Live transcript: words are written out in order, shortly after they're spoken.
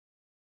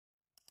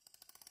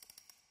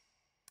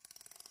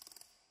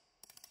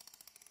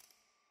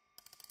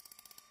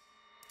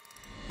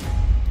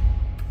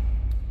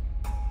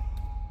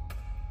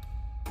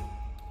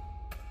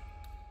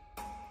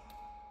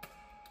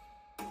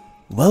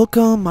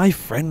Welcome, my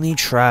friendly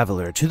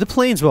traveler, to the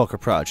Planeswalker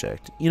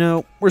project. You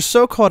know, we're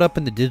so caught up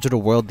in the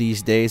digital world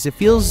these days, it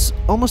feels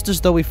almost as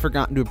though we've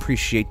forgotten to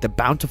appreciate the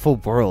bountiful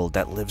world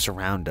that lives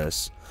around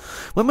us.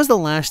 When was the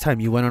last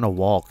time you went on a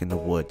walk in the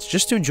woods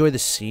just to enjoy the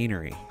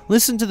scenery?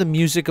 Listen to the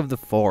music of the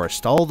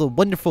forest, all the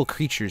wonderful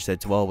creatures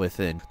that dwell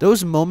within.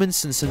 Those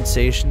moments and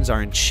sensations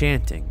are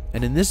enchanting,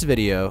 and in this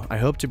video, I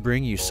hope to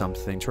bring you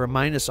something to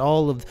remind us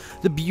all of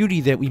the beauty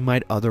that we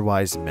might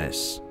otherwise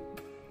miss.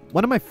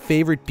 One of my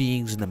favorite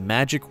beings in the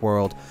magic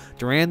world,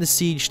 Doran the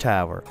Siege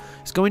Tower,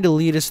 is going to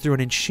lead us through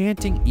an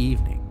enchanting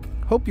evening.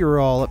 Hope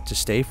you're all up to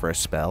stay for a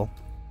spell.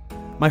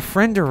 My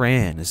friend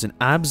Doran is an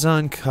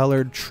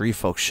Abzan-colored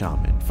treefolk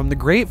shaman. From the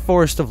great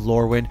forest of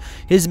Lorwyn,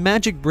 his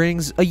magic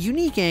brings a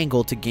unique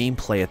angle to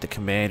gameplay at the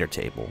commander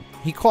table.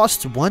 He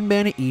costs 1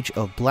 mana each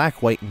of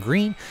black, white, and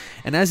green,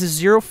 and as a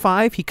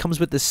 0/5, he comes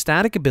with the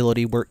static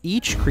ability where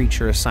each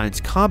creature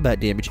assigns combat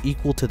damage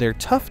equal to their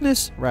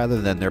toughness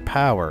rather than their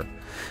power.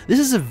 This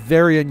is a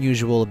very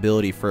unusual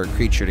ability for a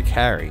creature to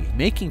carry,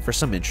 making for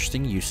some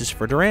interesting uses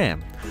for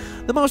Doran.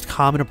 The most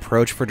common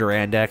approach for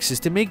Doran decks is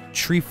to make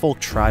treefolk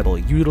tribal,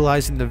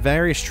 utilizing the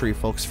various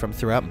treefolks from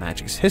throughout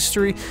Magic's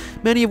history,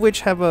 many of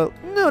which have a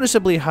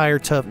noticeably higher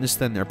toughness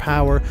than their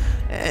power,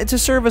 to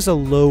serve as a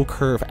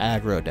low-curve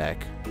aggro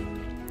deck.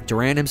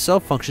 Doran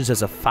himself functions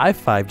as a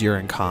 5/5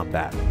 during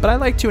combat, but I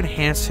like to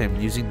enhance him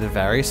using the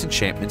various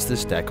enchantments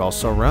this deck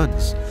also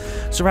runs.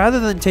 So rather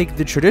than take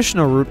the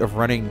traditional route of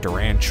running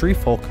Doran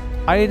Treefolk,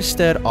 I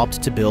instead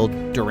opt to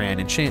build Doran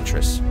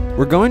Enchantress.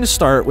 We're going to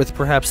start with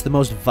perhaps the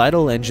most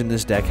vital engine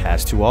this deck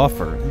has to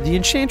offer. The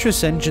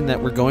Enchantress engine that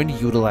we're going to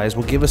utilize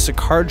will give us a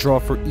card draw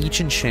for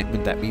each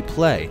enchantment that we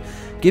play.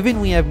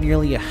 Given we have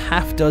nearly a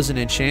half dozen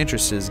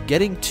Enchantresses,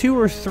 getting 2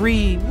 or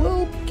 3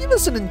 will give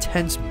us an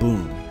intense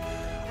boon.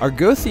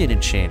 Argothian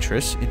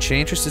Enchantress,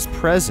 Enchantress's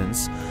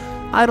Presence,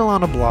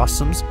 Eidolon of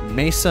Blossoms,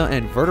 Mesa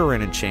and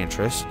Verduran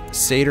Enchantress,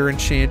 Satyr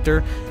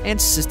Enchanter, and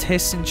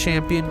Citizen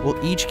Champion will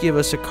each give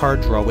us a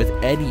card draw with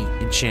any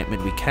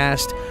enchantment we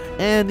cast,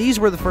 and these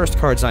were the first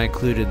cards I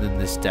included in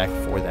this deck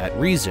for that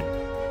reason.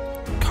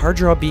 Card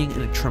draw being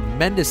a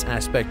tremendous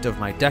aspect of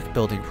my deck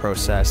building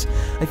process,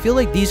 I feel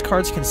like these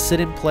cards can sit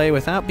in play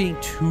without being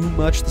too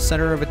much the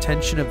center of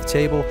attention of the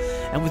table,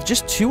 and with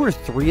just 2 or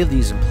 3 of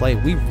these in play,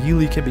 we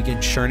really can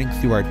begin churning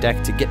through our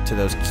deck to get to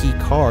those key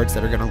cards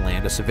that are going to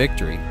land us a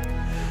victory.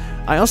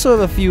 I also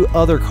have a few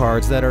other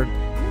cards that are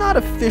not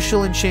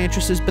official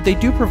enchantresses, but they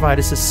do provide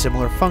us a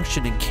similar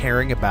function in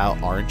caring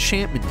about our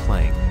enchantment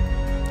playing.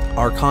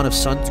 Archon of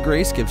Sun's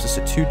Grace gives us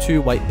a 2/2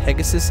 white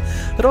Pegasus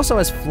that also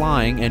has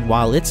flying, and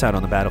while it's out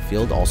on the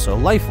battlefield, also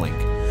lifelink.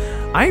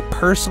 I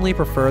personally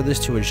prefer this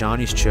to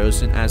Ajani's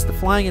Chosen, as the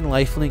flying and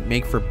lifelink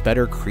make for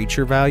better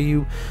creature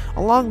value.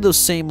 Along those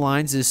same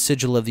lines is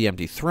Sigil of the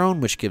Empty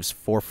Throne, which gives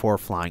 4/4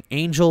 flying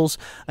angels.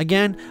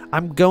 Again,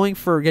 I'm going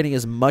for getting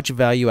as much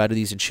value out of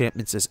these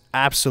enchantments as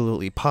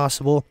absolutely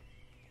possible.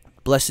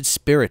 Blessed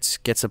Spirits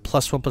gets a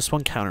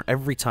 +1/+1 counter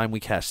every time we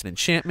cast an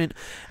enchantment,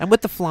 and with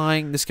the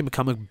flying, this can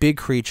become a big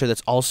creature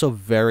that's also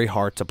very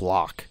hard to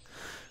block.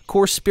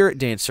 Core Spirit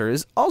Dancer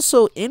is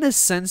also, in a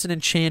sense, an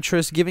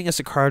enchantress, giving us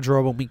a card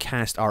draw when we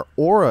cast our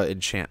aura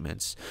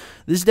enchantments.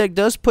 This deck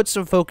does put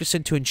some focus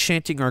into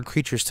enchanting our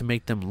creatures to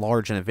make them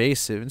large and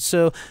evasive, and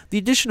so the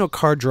additional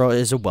card draw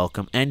is a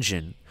welcome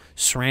engine.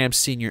 SRAM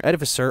Senior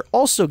Edificer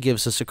also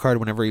gives us a card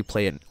whenever we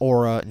play an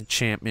aura,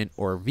 enchantment,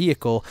 or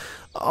vehicle,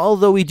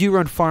 although we do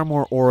run far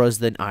more auras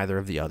than either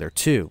of the other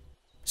two.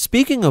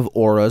 Speaking of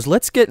auras,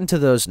 let's get into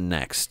those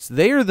next.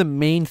 They are the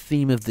main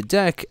theme of the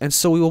deck, and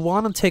so we will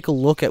want to take a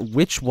look at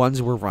which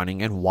ones we're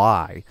running and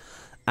why.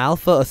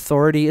 Alpha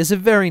Authority is a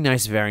very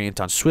nice variant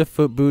on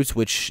Swiftfoot Boots,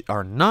 which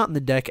are not in the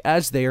deck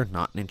as they are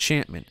not an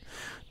enchantment.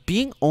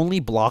 Being only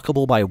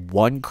blockable by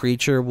 1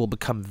 creature will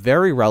become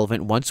very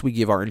relevant once we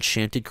give our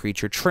enchanted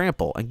creature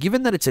trample, and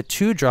given that it's a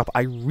 2-drop,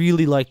 I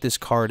really like this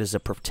card as a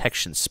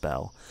protection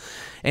spell.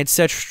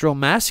 Ancestral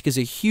Mask is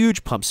a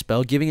huge pump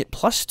spell, giving it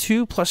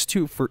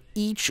 +2/+2 for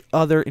each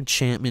other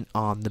enchantment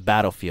on the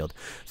battlefield.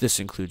 This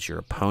includes your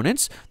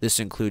opponents, this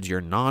includes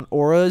your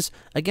non-auras.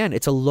 Again,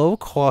 it's a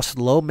low-cost,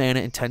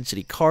 low-mana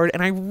intensity card,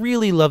 and I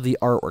really love the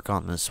artwork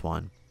on this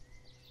one.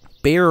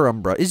 Bearer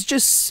Umbra is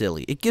just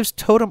silly. It gives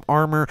totem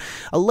armor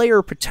a layer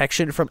of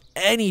protection from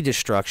any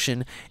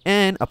destruction,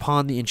 and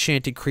upon the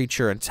enchanted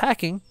creature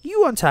attacking,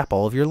 you untap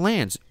all of your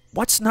lands.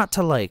 What's not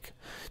to like?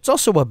 It's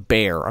also a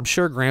bear. I'm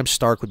sure Graham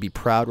Stark would be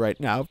proud right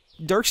now.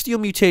 Darksteel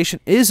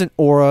Mutation is an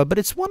aura, but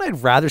it's one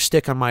I'd rather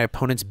stick on my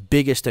opponent's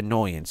biggest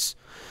annoyance.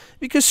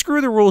 Because screw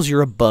the rules,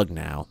 you're a bug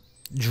now.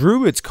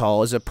 Druid's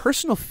Call is a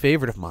personal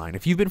favorite of mine.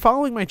 If you've been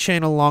following my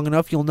channel long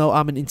enough, you'll know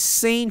I'm an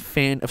insane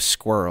fan of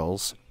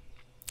squirrels.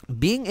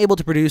 Being able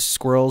to produce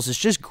squirrels is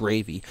just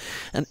gravy,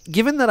 and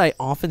given that I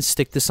often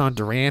stick this on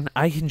Doran,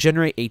 I can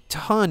generate a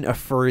ton of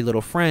furry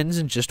little friends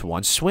in just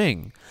one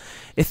swing.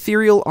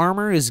 Ethereal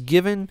Armor is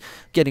given,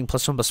 getting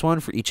 +1/+1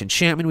 for each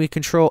enchantment we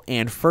control,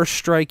 and First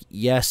Strike,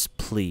 yes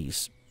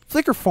please.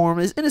 Flicker Form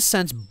is in a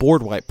sense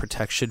board wipe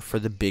protection for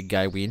the big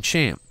guy we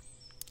enchant.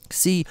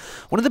 See,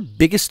 one of the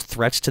biggest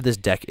threats to this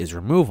deck is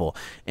removal,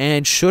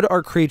 and should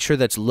our creature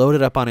that's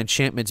loaded up on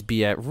enchantments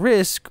be at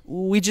risk,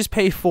 we just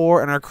pay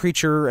 4 and our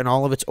creature and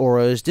all of its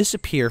auras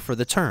disappear for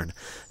the turn.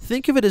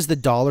 Think of it as the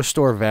dollar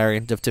store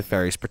variant of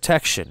Teferi's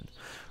Protection.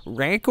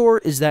 Rancor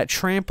is that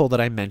trample that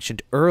I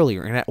mentioned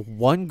earlier, and at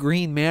 1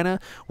 green mana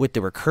with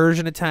the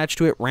recursion attached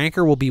to it,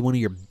 Rancor will be one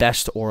of your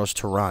best auras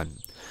to run.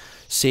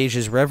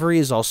 Sage's Reverie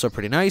is also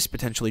pretty nice,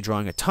 potentially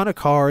drawing a ton of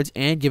cards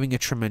and giving a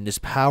tremendous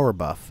power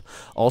buff.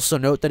 Also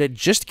note that it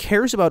just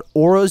cares about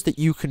auras that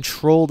you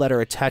control that are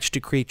attached to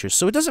creatures,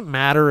 so it doesn't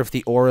matter if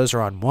the auras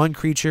are on one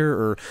creature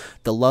or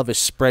the love is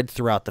spread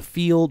throughout the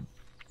field.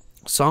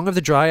 Song of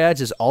the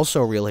Dryads is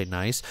also really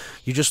nice.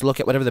 You just look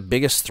at whatever the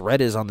biggest threat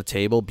is on the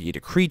table, be it a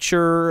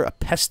creature, a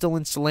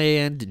pestilence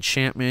land,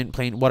 enchantment,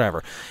 plane,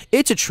 whatever.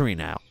 It's a tree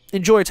now.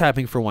 Enjoy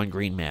tapping for 1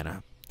 green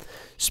mana.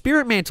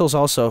 Spirit Mantle is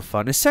also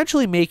fun,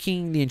 essentially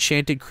making the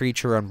enchanted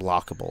creature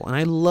unblockable, and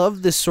I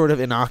love this sort of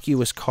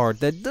innocuous card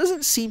that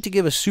doesn't seem to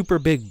give a super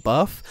big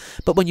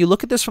buff, but when you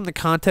look at this from the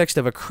context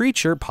of a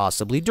creature,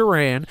 possibly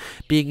Doran,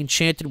 being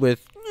enchanted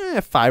with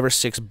 5 or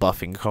 6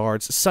 buffing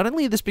cards,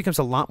 suddenly this becomes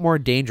a lot more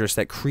dangerous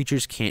that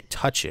creatures can't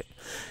touch it.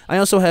 I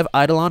also have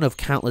Eidolon of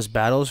Countless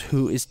Battles,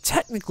 who is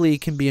technically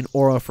can be an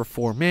aura for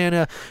 4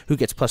 mana, who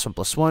gets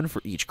 +1/+1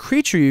 for each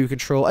creature you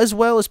control, as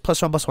well as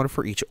 +1/+1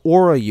 for each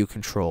aura you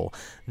control.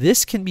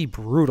 This can be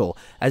brutal,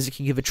 as it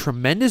can give a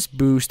tremendous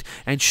boost,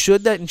 and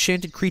should that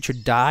enchanted creature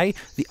die,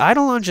 the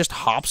Eidolon just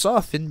hops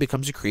off and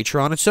becomes a creature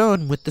on its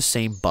own with the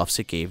same buffs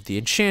it gave the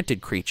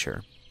enchanted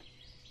creature.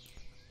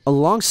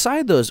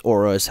 Alongside those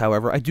auras,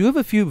 however, I do have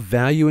a few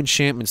value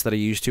enchantments that I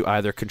use to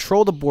either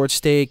control the board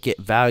state, get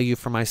value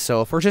for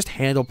myself, or just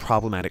handle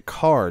problematic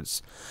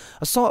cards.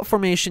 Assault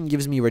Formation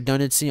gives me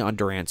redundancy on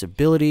Doran's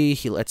ability.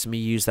 He lets me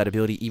use that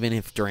ability even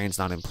if Doran's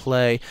not in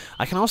play.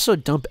 I can also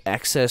dump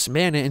excess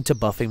mana into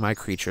buffing my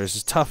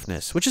creature's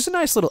toughness, which is a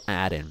nice little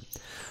add-in.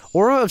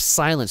 Aura of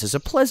Silence is a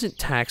pleasant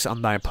tax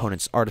on my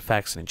opponent's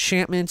artifacts and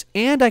enchantments,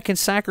 and I can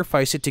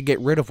sacrifice it to get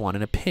rid of one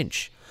in a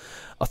pinch.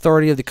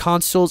 Authority of the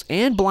Consuls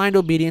and Blind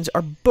Obedience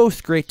are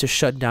both great to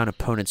shut down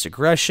opponent's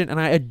aggression, and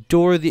I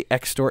adore the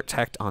Extort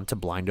tacked onto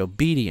Blind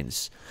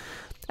Obedience.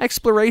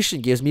 Exploration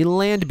gives me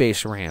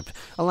land-based ramp,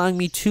 allowing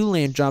me 2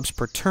 land drops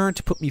per turn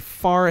to put me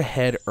far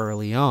ahead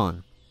early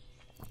on.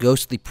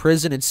 Ghostly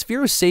Prison and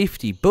Sphere of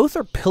Safety both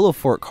are pillow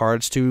fort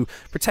cards to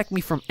protect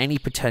me from any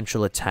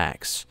potential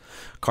attacks.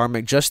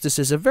 Karmic Justice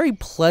is a very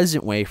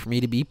pleasant way for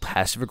me to be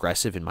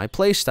passive-aggressive in my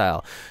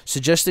playstyle,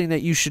 suggesting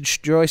that you should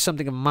destroy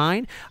something of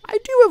mine. I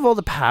do have all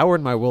the power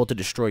in my world to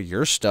destroy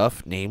your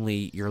stuff,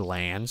 namely your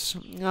lands.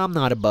 I'm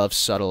not above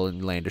subtle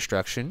in land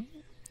destruction.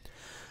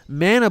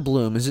 Mana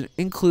Bloom is an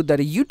include that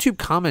a YouTube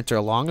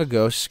commenter long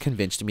ago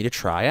convinced me to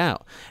try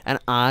out, and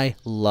I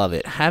love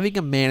it. Having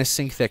a mana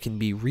sink that can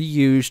be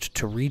reused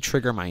to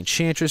re-trigger my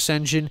Enchantress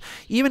engine,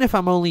 even if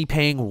I'm only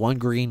paying 1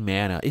 green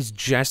mana, is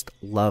just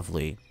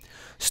lovely.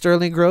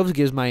 Sterling Groves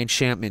gives my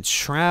enchantment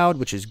Shroud,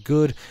 which is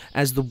good,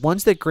 as the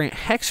ones that grant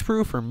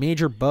hexproof or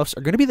major buffs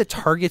are going to be the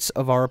targets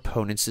of our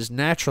opponents'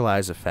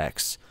 naturalize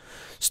effects.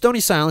 Stony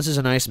Silence is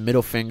a nice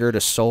middle finger to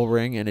Soul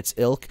Ring and its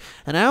ilk,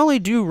 and I only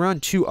do run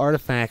 2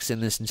 artifacts in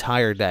this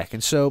entire deck,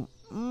 and so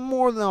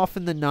more than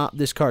often than not,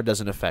 this card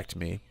doesn't affect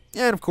me.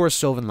 And of course,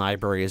 Sylvan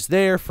Library is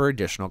there for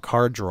additional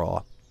card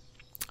draw.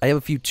 I have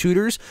a few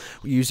tutors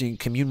using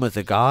Commune with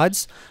the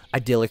Gods,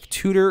 Idyllic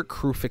Tutor,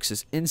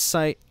 Crewfix's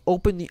Insight,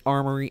 Open the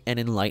Armory, and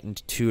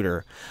Enlightened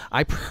Tutor.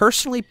 I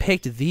personally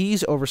picked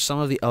these over some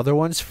of the other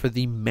ones for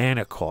the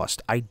mana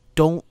cost. I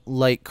don't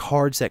like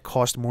cards that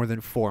cost more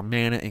than 4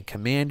 mana in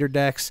commander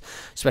decks,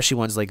 especially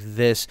ones like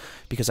this,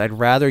 because I'd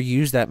rather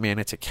use that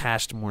mana to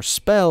cast more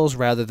spells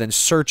rather than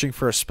searching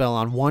for a spell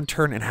on one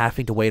turn and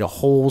having to wait a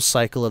whole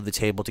cycle of the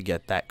table to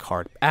get that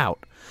card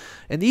out.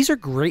 And these are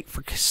great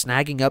for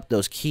snagging up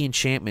those key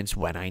enchantments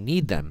when I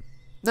need them.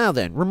 Now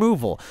then,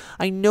 removal.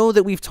 I know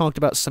that we've talked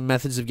about some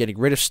methods of getting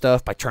rid of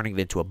stuff by turning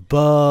it into a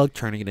bug,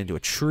 turning it into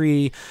a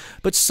tree,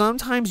 but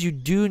sometimes you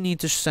do need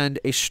to send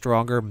a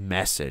stronger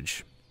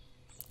message.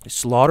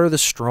 Slaughter the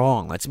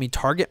Strong lets me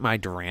target my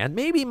Doran,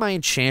 maybe my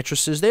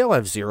Enchantresses, they all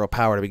have 0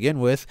 power to begin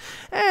with,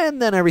 and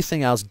then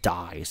everything else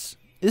dies.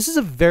 This is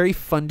a very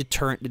fun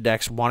deterrent to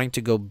decks wanting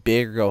to go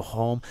big or go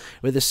home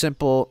with a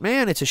simple,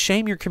 man, it's a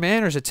shame your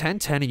commander's a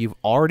 10/10 and you've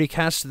already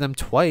casted them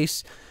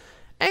twice.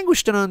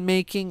 Anguished and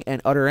Unmaking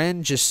and Utter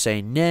End just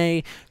say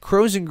nay.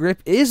 Crows and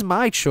Grip is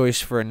my choice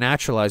for a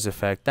naturalize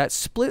effect. That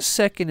split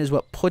second is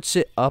what puts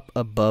it up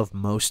above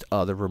most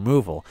other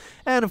removal.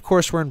 And of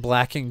course we're in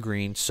black and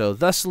green, so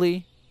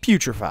thusly,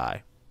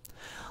 Putrefy.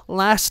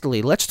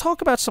 Lastly, let's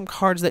talk about some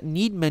cards that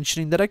need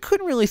mentioning that I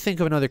couldn't really think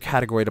of another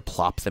category to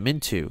plop them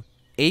into.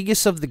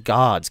 Aegis of the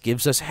Gods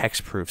gives us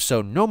hexproof,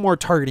 so no more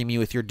targeting me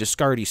with your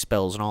discardy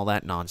spells and all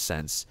that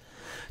nonsense.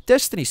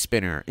 Destiny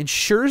Spinner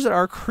ensures that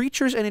our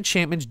creatures and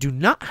enchantments do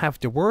not have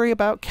to worry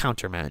about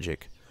counter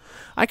magic.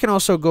 I can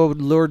also go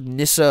Lord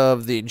Nissa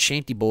of the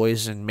Enchanty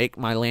Boys and make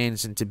my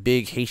lands into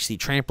big, hasty,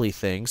 tramply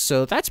things,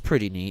 so that's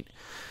pretty neat.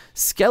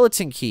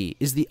 Skeleton Key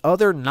is the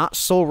other not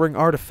Soul Ring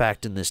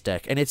artifact in this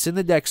deck, and it's in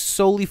the deck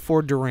solely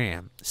for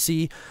Doran.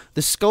 See,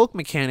 the Skulk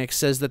mechanic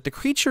says that the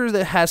creature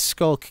that has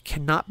Skulk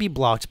cannot be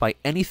blocked by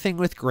anything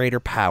with greater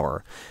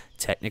power.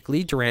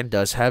 Technically, Doran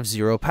does have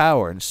 0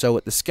 power, and so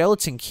with the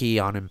Skeleton Key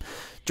on him,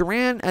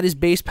 Doran at his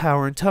base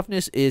power and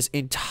toughness is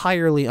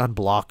entirely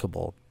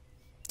unblockable.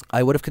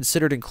 I would have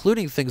considered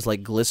including things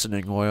like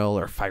Glistening Oil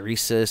or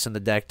Phyresis in the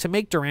deck to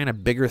make Doran a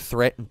bigger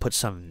threat and put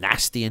some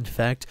nasty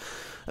infect,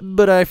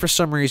 but I for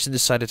some reason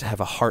decided to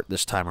have a heart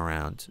this time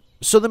around.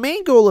 So the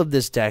main goal of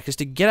this deck is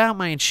to get out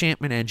my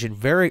enchantment engine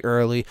very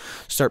early,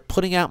 start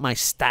putting out my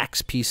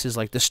stacks pieces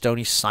like the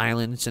Stony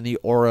Silence and the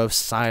Aura of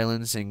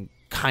Silence, and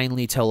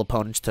kindly tell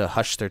opponents to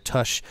hush their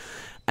tush,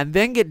 and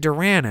then get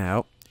Doran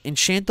out,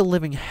 enchant the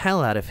living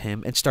hell out of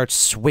him, and start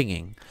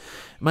swinging.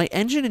 My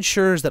engine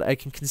ensures that I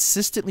can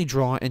consistently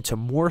draw into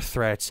more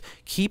threats,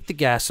 keep the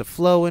gas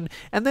a-flowing,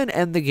 and then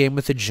end the game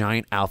with a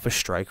giant alpha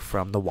strike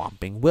from the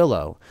Whomping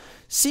Willow.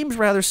 Seems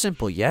rather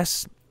simple,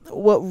 yes?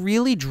 What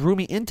really drew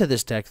me into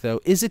this deck, though,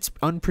 is its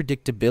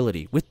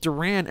unpredictability. With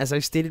Doran, as I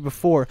stated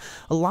before,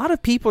 a lot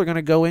of people are going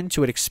to go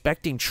into it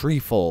expecting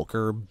treefolk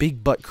or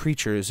big butt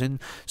creatures, and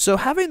so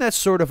having that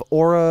sort of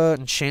aura,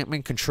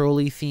 enchantment,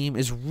 control-y theme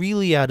is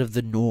really out of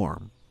the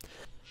norm.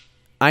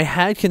 I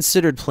had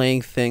considered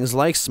playing things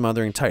like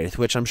Smothering Tithe,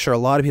 which I'm sure a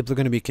lot of people are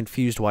going to be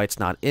confused why it's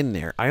not in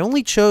there. I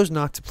only chose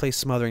not to play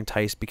Smothering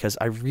Tithe because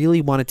I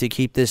really wanted to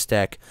keep this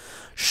deck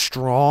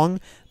strong,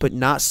 but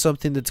not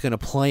something that's going to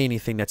play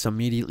anything that's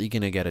immediately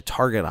going to get a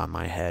target on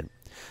my head.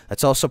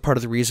 That's also part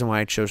of the reason why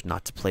I chose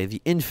not to play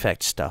the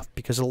infect stuff,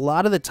 because a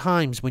lot of the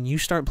times when you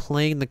start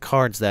playing the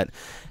cards that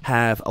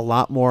have a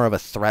lot more of a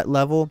threat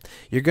level,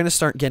 you're going to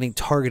start getting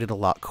targeted a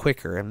lot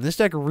quicker, and this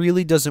deck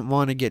really doesn't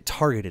want to get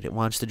targeted. It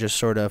wants to just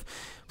sort of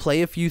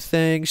play a few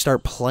things,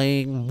 start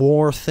playing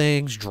more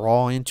things,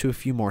 draw into a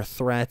few more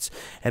threats,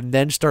 and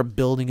then start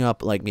building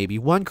up like maybe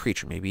one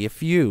creature, maybe a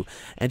few,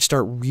 and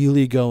start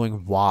really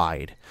going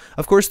wide.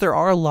 Of course, there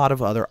are a lot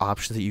of other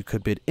options that you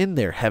could bid in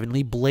there.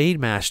 Heavenly Blade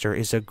Master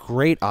is a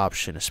great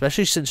option,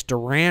 especially since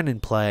Doran in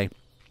play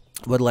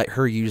would let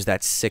her use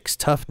that 6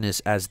 toughness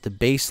as the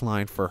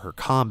baseline for her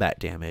combat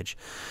damage.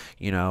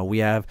 You know, we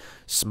have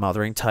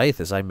Smothering Tithe,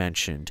 as I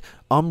mentioned,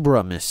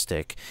 Umbra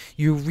Mystic.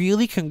 You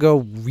really can go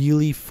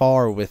really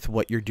far with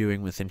what you're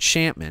doing with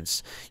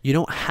enchantments. You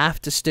don't have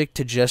to stick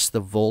to just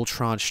the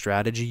Voltron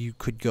strategy. You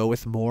could go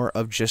with more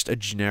of just a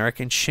generic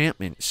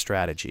enchantment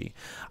strategy.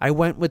 I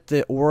went with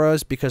the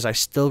auras because I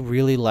still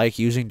really like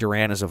using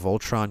Doran as a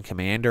Voltron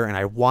commander, and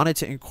I wanted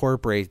to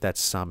incorporate that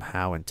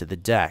somehow into the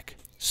deck.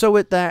 So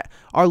with that,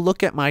 our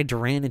look at my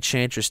Doran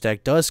Enchantress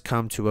deck does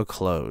come to a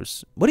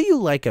close. What do you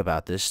like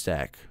about this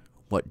deck?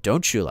 What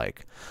don't you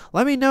like?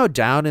 Let me know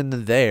down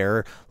in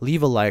there.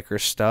 Leave a like or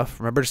stuff.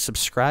 Remember to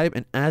subscribe,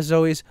 and as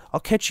always, I'll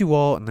catch you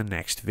all in the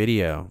next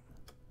video.